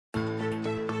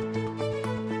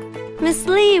Miss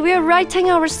Lee, we are writing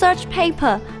a research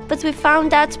paper, but we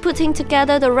found that putting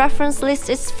together the reference list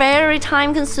is very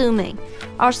time-consuming.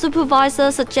 Our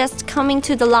supervisor suggests coming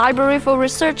to the library for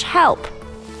research help.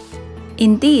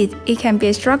 Indeed, it can be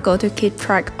a struggle to keep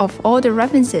track of all the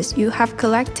references you have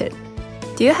collected.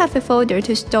 Do you have a folder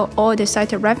to store all the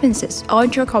cited references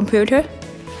on your computer?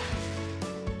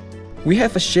 We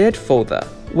have a shared folder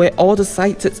where all the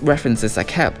cited references are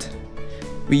kept.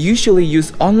 We usually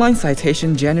use online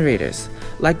citation generators,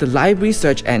 like the library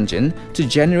search engine, to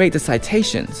generate the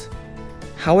citations.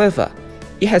 However,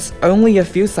 it has only a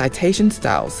few citation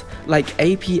styles, like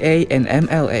APA and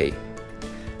MLA.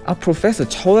 Our professor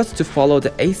told us to follow the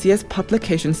ACS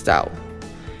publication style.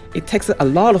 It takes a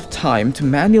lot of time to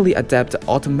manually adapt the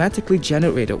automatically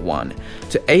generated one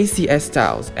to ACS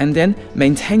styles and then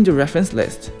maintain the reference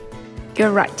list.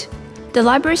 You're right. The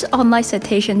library's online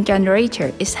citation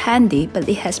generator is handy, but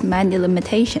it has many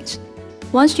limitations.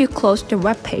 Once you close the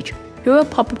web page, you will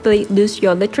probably lose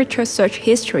your literature search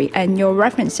history and your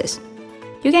references.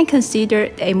 You can consider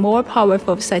a more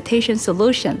powerful citation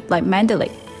solution like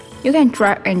Mendeley. You can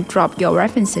drag and drop your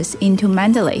references into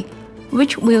Mendeley,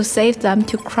 which will save them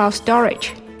to cloud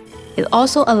storage. It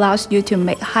also allows you to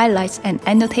make highlights and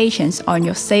annotations on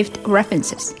your saved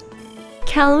references.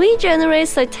 Can we generate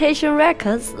citation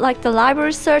records like the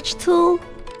library search tool?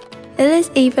 It is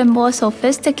even more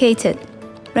sophisticated.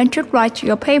 When you write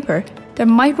your paper, the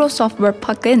Microsoft Word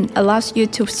plugin allows you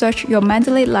to search your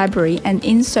Mendeley library and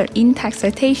insert in-text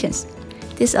citations.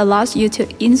 This allows you to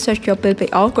insert your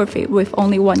bibliography with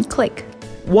only one click.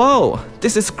 Whoa,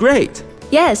 this is great!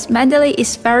 Yes, Mendeley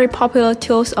is a very popular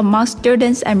tool among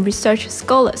students and research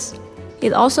scholars.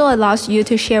 It also allows you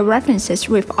to share references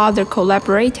with other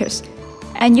collaborators,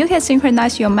 and you can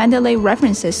synchronize your Mendeley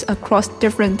references across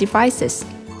different devices.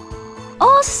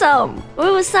 Awesome! We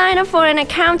will sign up for an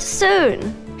account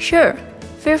soon. Sure,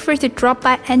 feel free to drop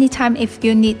by anytime if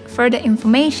you need further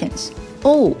information.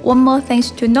 Oh, one more thing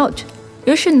to note.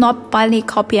 You should not blindly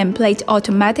copy and paste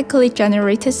automatically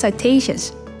generated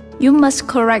citations. You must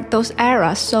correct those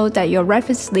errors so that your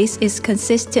reference list is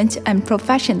consistent and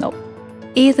professional.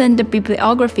 Even the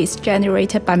bibliographies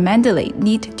generated by Mendeley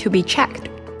need to be checked.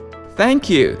 Thank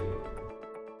you!